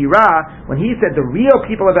the real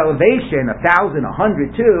people of elevation, 1,000,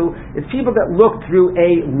 100 too, it's people that looked through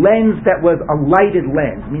a lens that was a lighted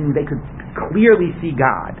lens, meaning they could clearly see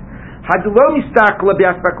God. If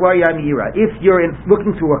you're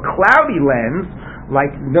looking through a cloudy lens,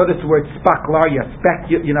 like notice the word spaklarya,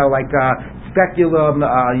 speculum,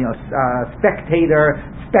 spectator,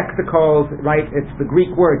 spectacles, right? It's the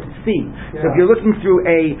Greek word to see. Yeah. So if you're looking through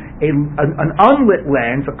an unlit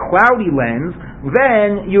lens, a cloudy lens,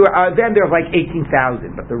 then there's like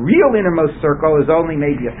 18,000. But the real innermost circle is only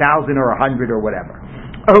maybe 1,000 or 100 or whatever.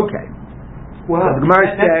 Okay. Well, so the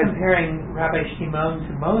Gemara says, comparing Rabbi Shimon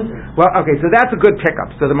to Moses. Well, okay, so that's a good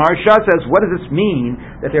pickup. So the Maharsha says, what does this mean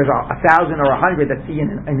that there's 1,000 or 100 that see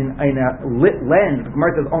in a lit lens? The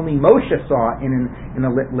Gemara says only Moshe saw in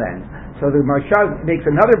a lit lens. So the Maharsha makes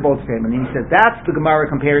another bold statement, and he says that's the Gemara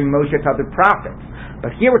comparing Moshe to other prophets.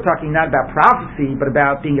 But here we're talking not about prophecy, but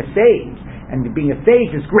about being a sage. And being a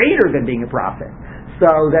sage is greater than being a prophet.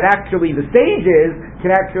 So that actually the sages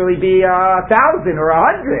can actually be 1,000 or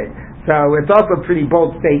 100. So it's also a pretty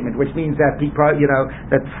bold statement, which means that people,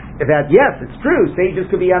 that yes, it's true. Sages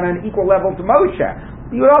could be on an equal level to Moshe.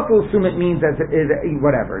 You would also assume it means that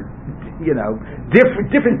whatever,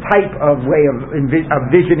 different type of way of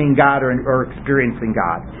visioning God or experiencing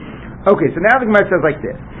God. Okay, so now the Gemara says like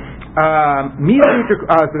this.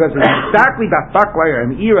 Because exactly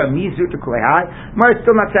Gemara is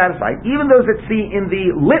still not satisfied. Even those that see in the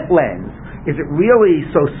lit lens, is it really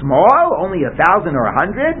so small? Only 1,000 or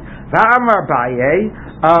 100?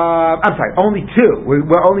 Only 2.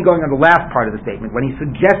 We're only going on the last part of the statement when he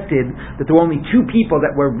suggested that there were only 2 people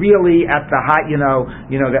that were really at the high,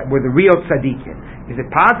 that were the real tzaddikim. Is it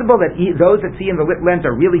possible that those that see in the lit lens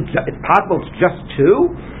are really? It's possible it's just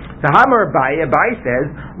 2. The Hamar Abaye says,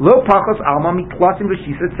 Lo pachos alma mitlasim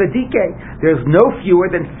v'shisa tzadike. There's no fewer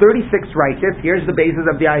than 36 righteous. Here's the basis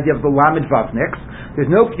of the idea of the Lamed Vavniks.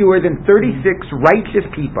 There's no fewer than 36 righteous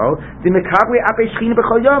people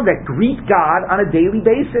that greet God on a daily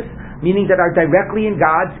basis, meaning that are directly in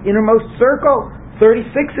God's innermost circle.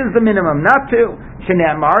 36 is the minimum, not 2.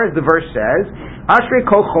 Shenamar, as the verse says, Ashrei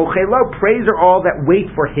kol choche lo, praise are all that wait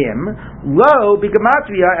for him. Lo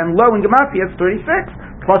b'gematria, and lo in gematria is 36.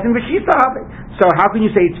 Plus in v'shisa habe. So how can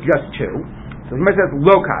you say it's just 2? So the Gemara says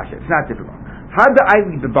lo kasha. It's not difficult. Had the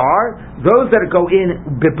Eili Bibar, those that go in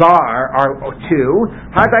Bibar are 2.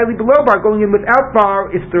 Had the Eili below bar, going in without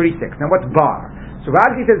bar, is 36. Now what's bar? So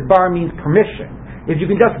Rashi says bar means permission. If you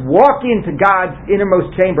can just walk into God's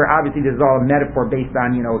innermost chamber, obviously this is all a metaphor based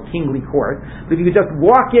on, a kingly court. But if you can just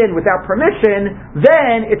walk in without permission,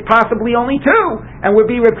 then it's possibly only 2. And would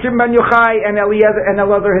be Reb Shimon ben Yochai and Eliezer and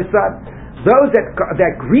Elazar his son. Those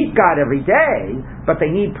that greet God every day, but they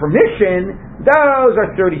need permission, those are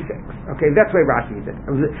 36. Okay, that's the way Rashi reads it.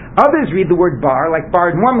 Others read the word bar like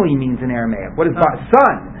bar normally means in Aramaic. What is bar?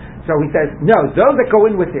 Son. So he says, no, those that go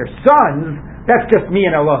in with their sons, that's just me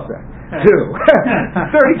and Elosa. 2.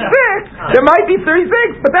 36. There might be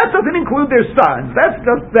 36, but that doesn't include their sons. That's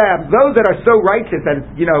just them. Those that are so righteous that it's,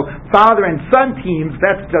 father and son teams,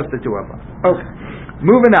 that's just the two of us. Okay.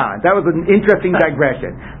 Moving on. That was an interesting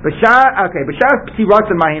digression. So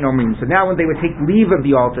now when they would take leave of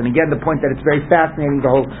the altar, and again the point that it's very fascinating, the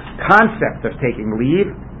whole concept of taking leave,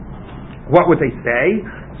 what would they say?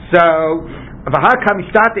 So they would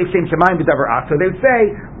say,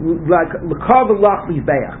 like,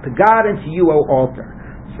 to God and to you, O altar.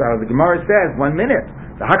 So the Gemara says, 1 minute.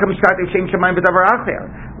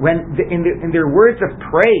 When in their words of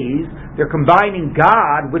praise, they're combining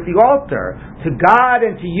God with the altar. To God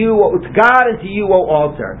and to you, O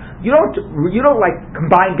altar. You don't like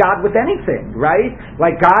combine God with anything, right?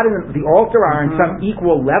 Like God and the altar are on some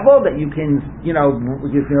equal level that you can,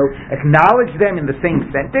 acknowledge them in the same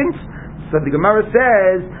sentence. So the Gemara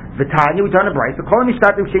says, V'tanya, we turn a bright. So if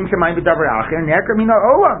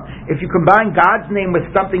you combine God's name with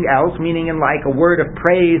something else, meaning in like a word of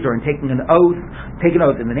praise or in taking an oath, take an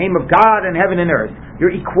oath in the name of God and heaven and earth,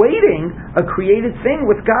 you're equating a created thing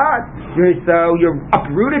with God. You're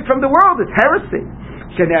uprooted from the world. It's heresy.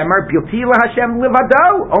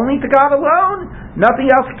 Only to God alone. Nothing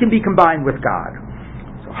else can be combined with God.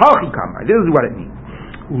 So this is what it means.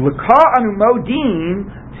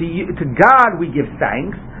 To God we give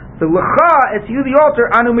thanks. The lecha, it's you the altar,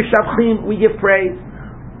 anu mishavchim, we give praise.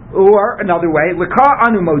 Or another way, lecha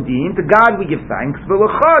anu modin, to God we give thanks. The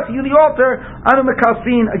lecha, to you the altar, anu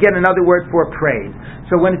mekalsin, again another word for praise.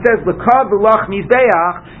 So when it says lecha v'lach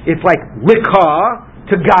mizbeach, it's like lecha,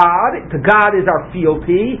 to God is our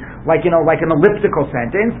fealty, like an elliptical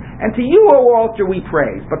sentence, and to you, O altar, we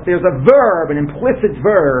praise. But there's a verb, an implicit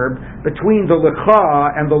verb, between the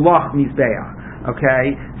lecha and the lach mizbeach.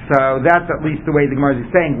 Okay, so that's at least the way the Gemara is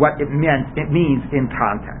saying what it means in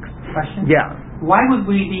context. Question? Yeah. Why would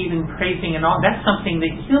we be even praising and all? That's something that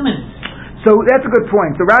humans. So that's a good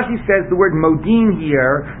point. So Rashi says the word modin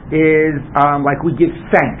here is like we give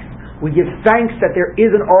thanks. We give thanks that there is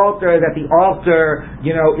an altar, that the altar,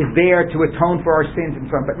 is there to atone for our sins and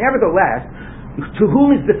so on. But nevertheless, to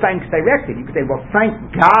whom is the thanks directed? You could say, well, thank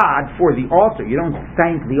God for the altar. You don't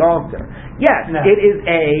thank the altar. Yes, no. It is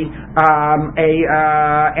a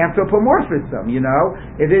anthropomorphism.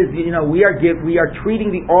 It is. We are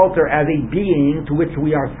treating the altar as a being to which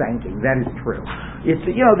we are thanking. That is true. It's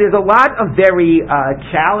there's a lot of very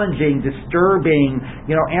challenging, disturbing,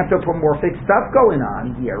 anthropomorphic stuff going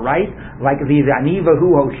on here, right? Like the Aniva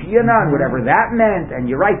Hu Hoshiana and whatever that meant. And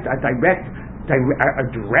you're right, a direct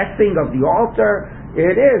addressing of the altar.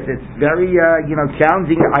 It's very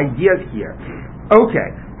challenging ideas here. Okay,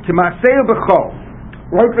 K'maseu b'chol.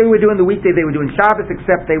 Like they would do in the weekday, they would do in Shabbos,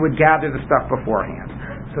 except they would gather the stuff beforehand.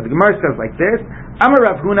 So the Gemara says like this: Amar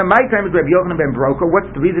Rav Huna, my time is Rabbi Yochanan ben Broka. What's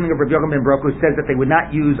the reasoning of Rabbi Yochanan ben Broka, who says that they would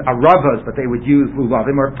not use aravas, but they would use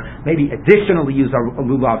lulavim, or maybe additionally use a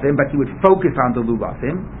lulavim, but he would focus on the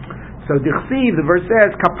lulavim. So Dichsiv, the verse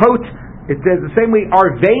says, kapot. It says the same way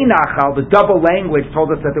Arvei Nachal, the double language,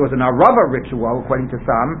 told us that there was an Arava ritual, according to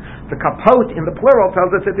some. The Kapot in the plural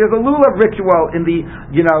tells us that there's a Lulav ritual in the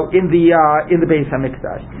Beis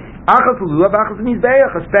Hamikdash. Achas Lulav, Achas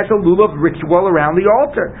Mizbeach, a special Lulav ritual around the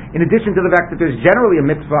altar. In addition to the fact that there's generally a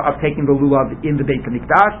mitzvah of taking the Lulav in the Beis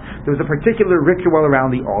Hamikdash, there was a particular ritual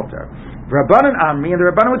around the altar. Rabbanan Amri, and the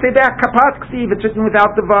Rabbanan would say that Kapat Ksiv, it's written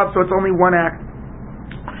without the Vav, so it's only one act.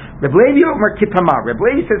 Reb Levi says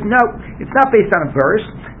no, it's not based on a verse,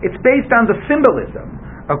 it's based on the symbolism.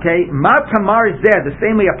 Okay, Ma Tamar Zeh, the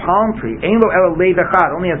same way a palm tree, Ein Lo Ela Lev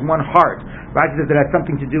Echad, only has one heart. Rashi says it has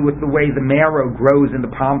something to do with the way the marrow grows in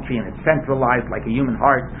the palm tree and it's centralized like a human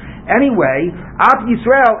heart. Anyway, Ab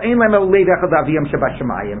Yisrael Ein Lem Ela Lev Echad Aviyam Shabbat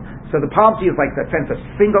Shemayim. So the palm tree is like that sense of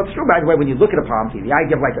single. It's true, by the way, when you look at a palm tree, the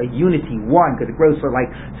idea of like a unity, one, because it grows so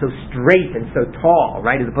straight and so tall,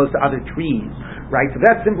 right, as opposed to other trees, right? So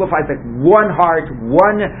that simplifies like one heart,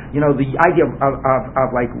 one, the idea of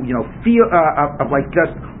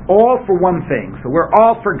just all for one thing. So we're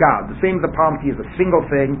all for God. The same as the palm tree is a single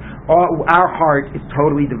thing. Our heart is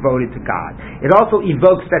totally devoted to God. It also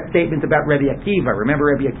evokes that statement about Rabbi Akiva.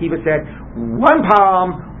 Remember Rabbi Akiva said, one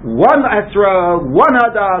palm, one esra, one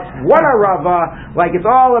hadas, one arava. Like it's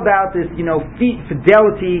all about this,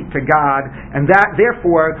 fidelity to God, and that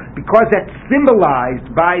therefore, because that's symbolized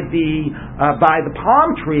by the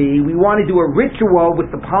palm tree, we want to do a ritual with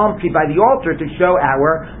the palm tree by the altar to show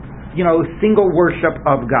our single worship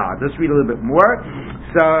of God. Let's read a little bit more.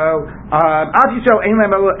 So,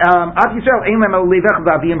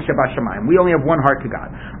 we only have one heart to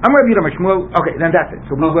God. Okay, then that's it.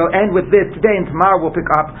 So we will end with this today, and tomorrow we'll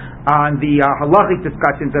pick up on the halachic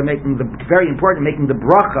discussions of making the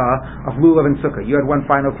bracha of lulav and sukkah. You had one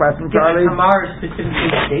final question, Charlie? Tomorrow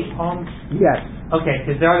specifically date palms? Yes. Okay,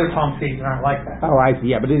 because there are other palm trees that aren't like that. Oh, I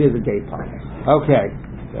see. Yeah, but it is a date palm. Okay,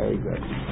 very good.